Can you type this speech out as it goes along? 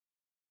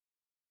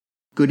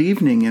Good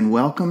evening and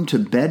welcome to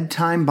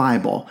Bedtime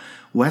Bible,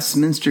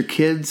 Westminster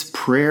Kids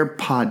Prayer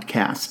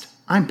Podcast.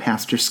 I'm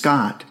Pastor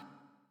Scott.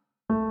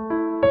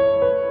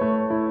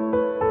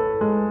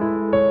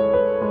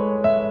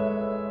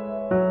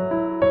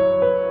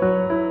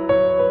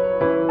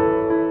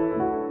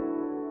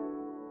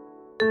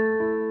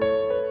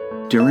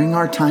 During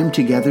our time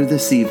together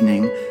this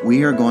evening,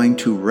 we are going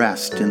to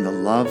rest in the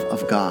love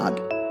of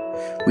God.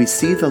 We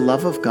see the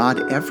love of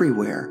God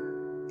everywhere,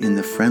 in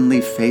the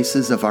friendly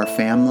faces of our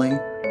family,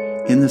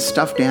 in the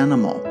stuffed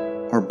animal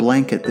or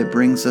blanket that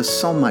brings us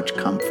so much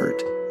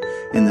comfort,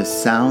 in the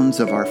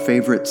sounds of our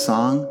favorite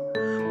song,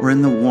 or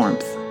in the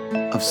warmth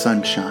of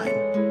sunshine.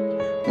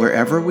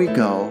 Wherever we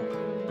go,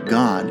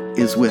 God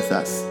is with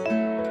us.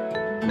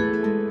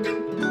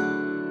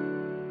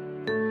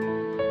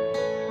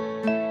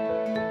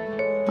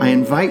 I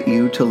invite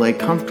you to lay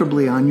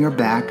comfortably on your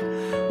back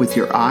with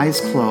your eyes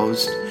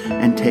closed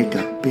and take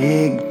a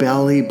big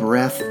belly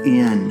breath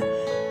in.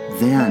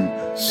 Then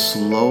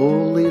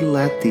slowly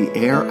let the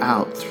air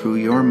out through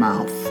your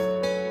mouth.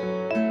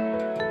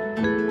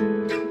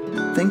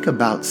 Think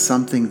about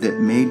something that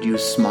made you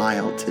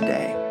smile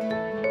today.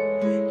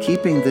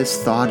 Keeping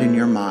this thought in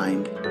your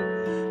mind,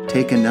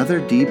 take another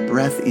deep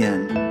breath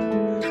in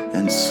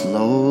and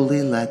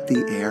slowly let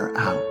the air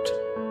out.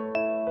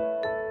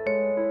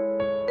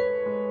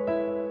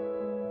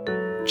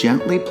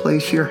 Gently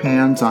place your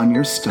hands on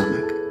your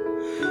stomach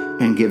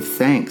and give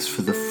thanks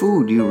for the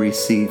food you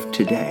received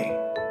today.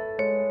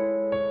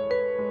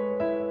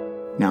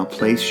 Now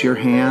place your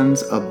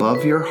hands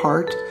above your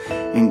heart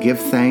and give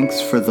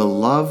thanks for the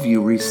love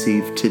you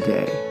received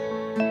today.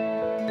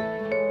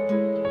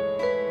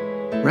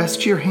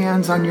 Rest your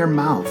hands on your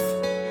mouth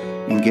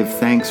and give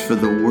thanks for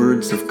the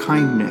words of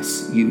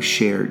kindness you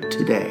shared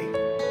today.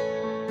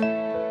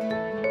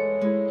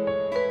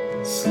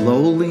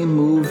 Slowly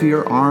move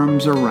your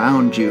arms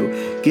around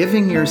you,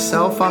 giving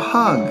yourself a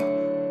hug,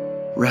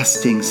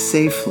 resting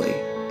safely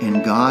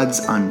in God's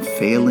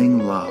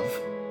unfailing love.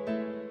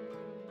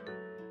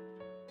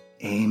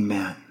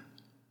 Amen.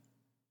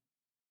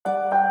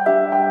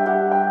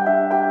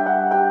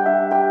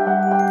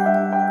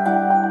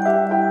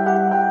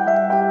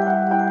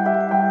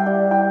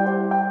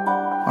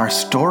 Our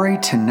story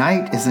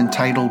tonight is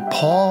entitled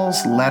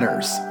Paul's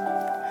Letters.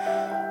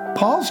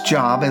 Paul's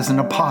job as an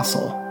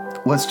apostle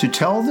was to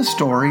tell the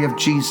story of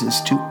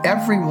Jesus to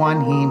everyone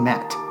he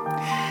met.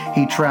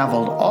 He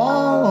traveled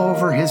all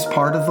over his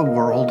part of the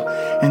world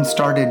and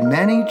started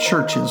many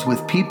churches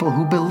with people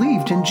who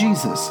believed in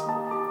Jesus.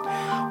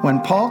 When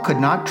Paul could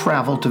not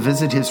travel to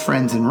visit his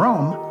friends in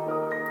Rome,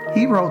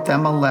 he wrote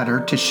them a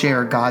letter to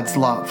share God's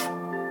love.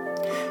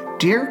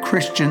 Dear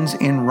Christians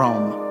in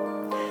Rome,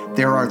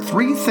 there are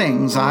 3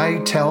 things I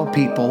tell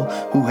people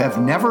who have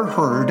never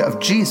heard of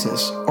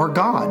Jesus or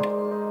God.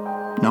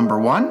 Number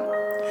 1,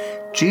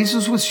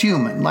 Jesus was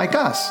human like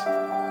us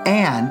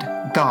and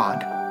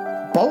God,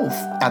 both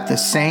at the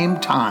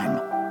same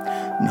time.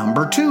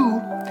 Number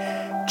 2,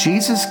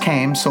 Jesus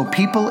came so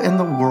people in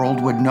the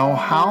world would know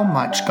how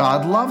much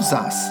God loves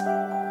us.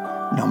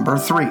 Number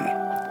 3,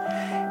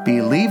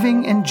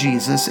 believing in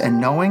Jesus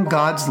and knowing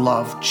God's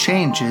love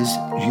changes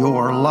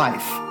your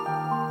life.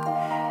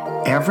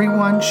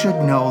 Everyone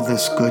should know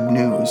this good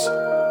news.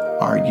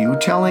 Are you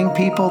telling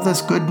people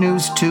this good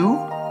news too?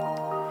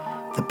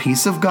 The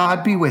peace of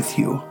God be with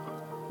you.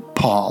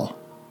 Paul.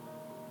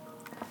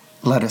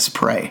 Let us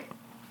pray.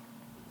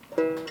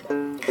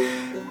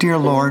 Dear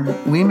Lord,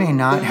 we may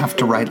not have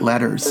to write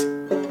letters,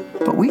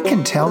 but we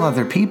can tell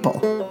other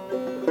people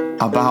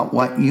about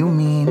what you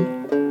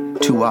mean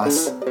to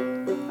us,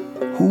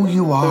 who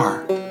you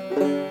are,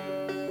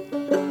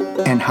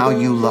 and how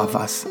you love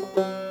us.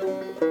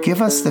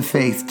 Give us the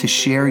faith to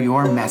share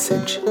your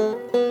message,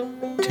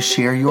 to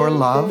share your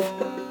love,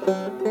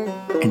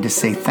 and to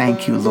say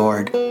thank you,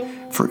 Lord,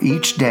 for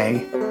each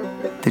day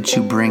that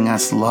you bring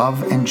us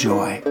love and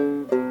joy.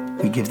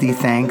 We give thee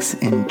thanks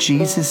in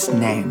Jesus'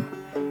 name.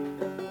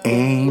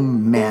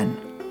 Amen.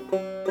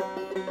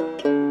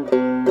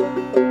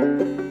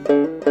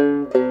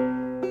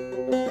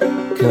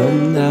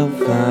 Come thou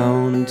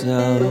fount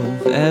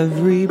of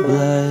every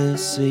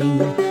blessing,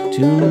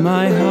 to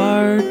my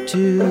heart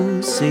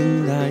to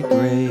sing thy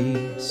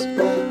grace.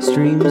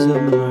 Streams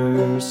of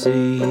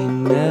mercy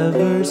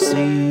never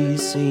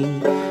ceasing,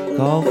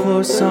 call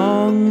for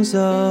songs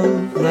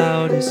of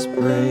loudest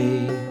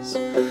praise.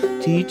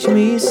 Teach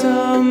me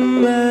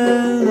some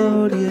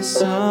melodious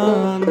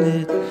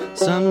sonnet,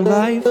 sung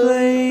by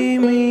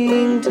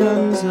flaming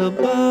tongues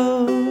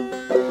above.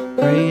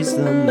 Praise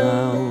the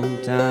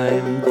mount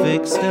I'm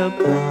fixed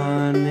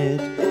upon it,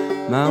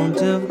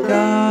 mount of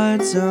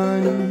God's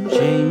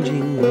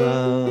unchanging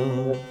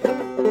love.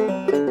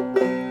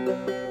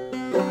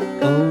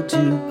 Oh,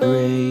 to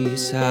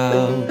grace,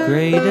 how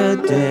great a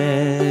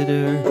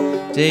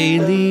debtor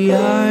daily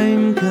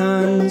I'm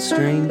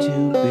constrained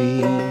to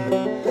be.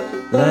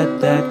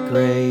 Let that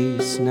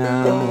grace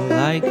now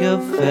like a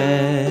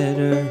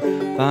fetter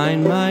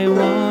bind my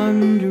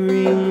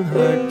wandering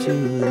heart to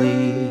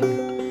thee.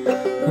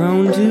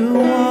 Prone to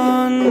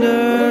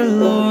wander,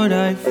 Lord,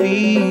 I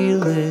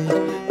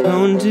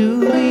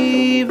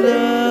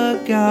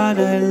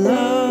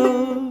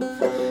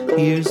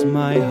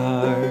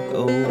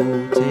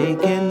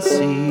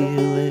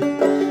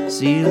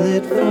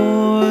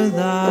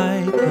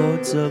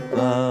clouds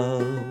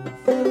above.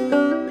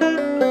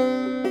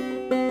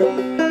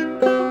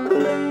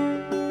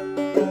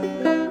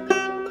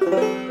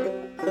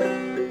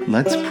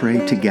 Let's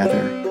pray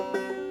together.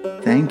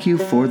 Thank you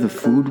for the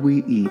food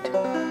we eat.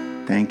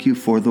 Thank you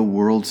for the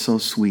world so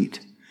sweet.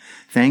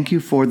 Thank you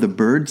for the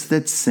birds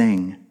that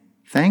sing.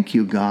 Thank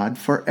you, God,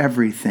 for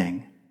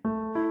everything.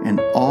 And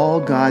all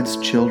God's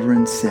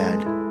children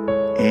said,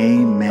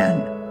 Amen.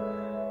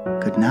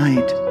 Good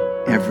night,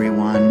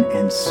 everyone,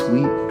 and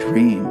sweet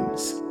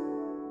dreams.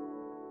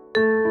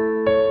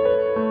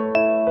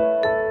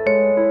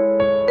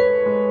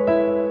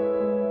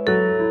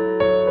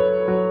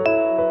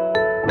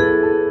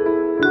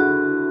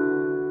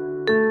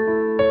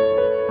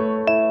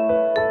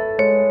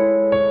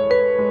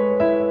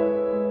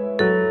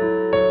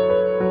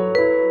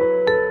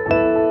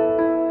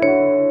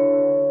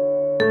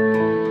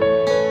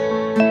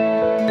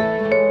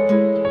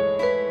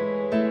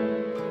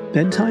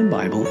 Bedtime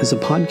Bible is a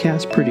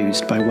podcast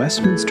produced by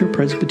Westminster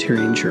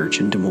Presbyterian Church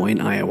in Des Moines,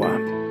 Iowa.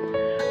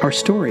 Our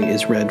story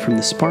is read from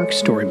the Spark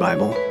Story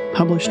Bible,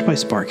 published by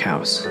Spark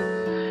House.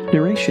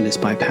 Narration is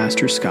by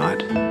Pastor Scott.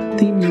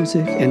 Theme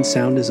music and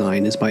sound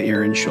design is by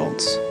Aaron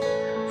Schultz.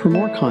 For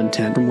more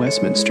content from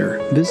Westminster,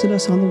 visit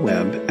us on the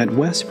web at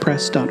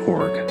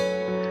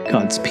westpress.org.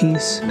 God's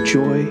peace,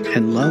 joy,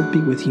 and love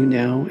be with you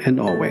now and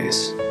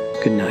always.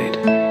 Good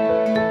night.